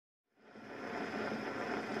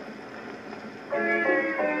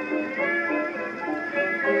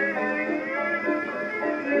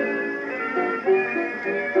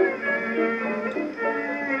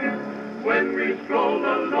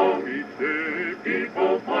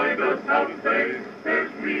people point us out and say,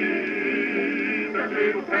 there's we, that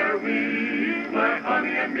little pair we, my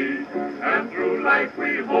honey and me. And through life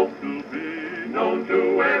we hope to be known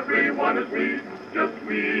to everyone as we, just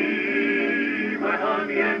we, my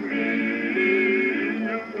honey and me.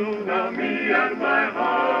 Now me and my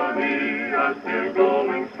honey are still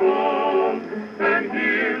going strong, and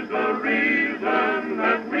here's the reason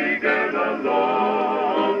that we get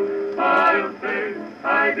along. I'll say,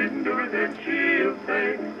 I didn't do it, and she'll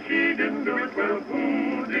say, she didn't do it. Well,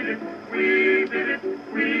 who did it? We did it,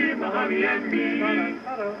 we, my honey and me.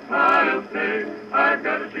 I'll say, I've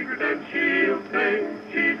got a secret, and she'll say,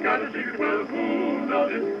 she's got a secret. Well, who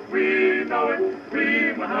knows it? We know it,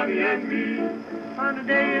 we, my honey and me. On a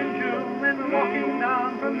day in June when we're walking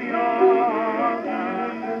down from the altar,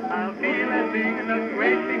 I'll feel as big as a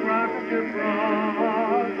great big rock of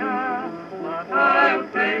Gibraltar. But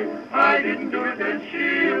I'll say, I didn't do it, and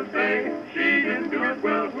she'll say, she didn't do it.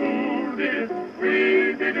 Well, who did it?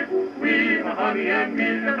 We did it, we, my honey and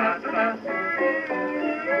me. Da-da-da-da.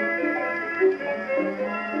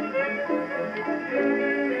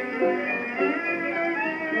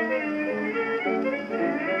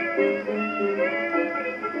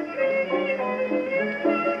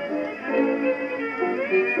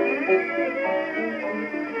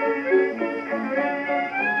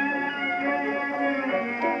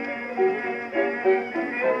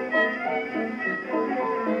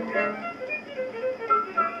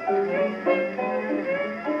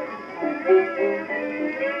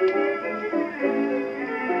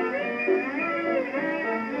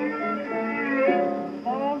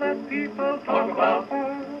 all that people talk about,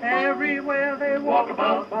 everywhere they walk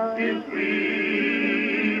about, is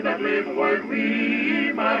we, that little word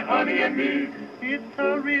we, my honey and me. it's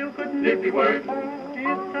a real good Nifty word, it's a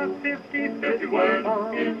 50-50 50 word,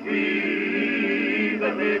 is we,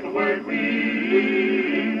 that little word we.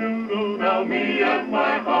 Now me and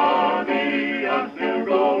my honey are still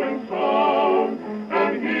going strong,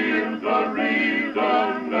 and here's the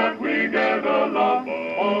reason that we get along.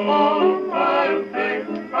 I'll say,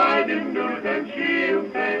 I didn't do it, and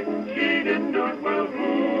she'll say, she didn't do it. Well,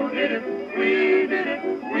 who did it? We did it,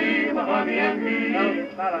 we, my honey and me.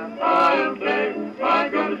 I'll say,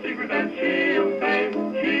 I've got a secret, and she'll say,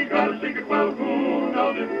 she's got a secret. Well, who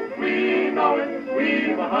knows it? We know it,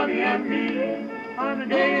 we, my honey and me. On a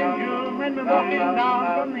day in June when we're walking down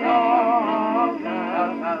from the altar,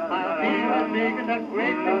 I'll feel as big as a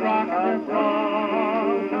great big rock of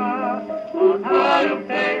Gibraltar. I'll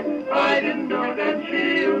say, I didn't do it, and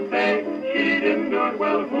she'll say, she didn't do it.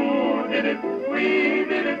 Well, who did it? We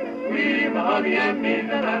did it, we, my honey and me.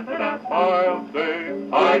 Da-da-da-da. I'll say,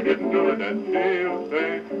 I didn't do it, and she'll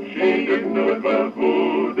say, she didn't do it. Well,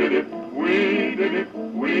 who did it? We did it,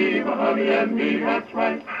 we, my honey and me. That's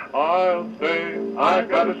right. I'll say, I've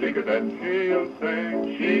got a secret, and she'll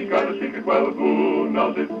say, she's got a secret. Well, who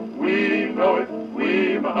knows it? We know it,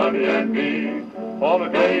 we, my honey and me. On a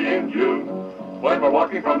day in June, when we're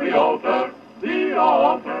walking from the altar,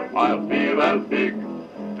 I'll feel as big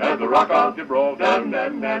as the rock of Gibraltar.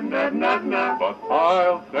 But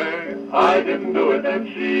I'll say, I didn't do it, and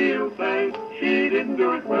she'll say, she didn't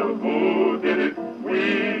do it. Well, who did it?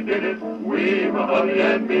 We did it, we, my honey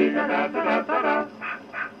and me. Da-da-da-da-da.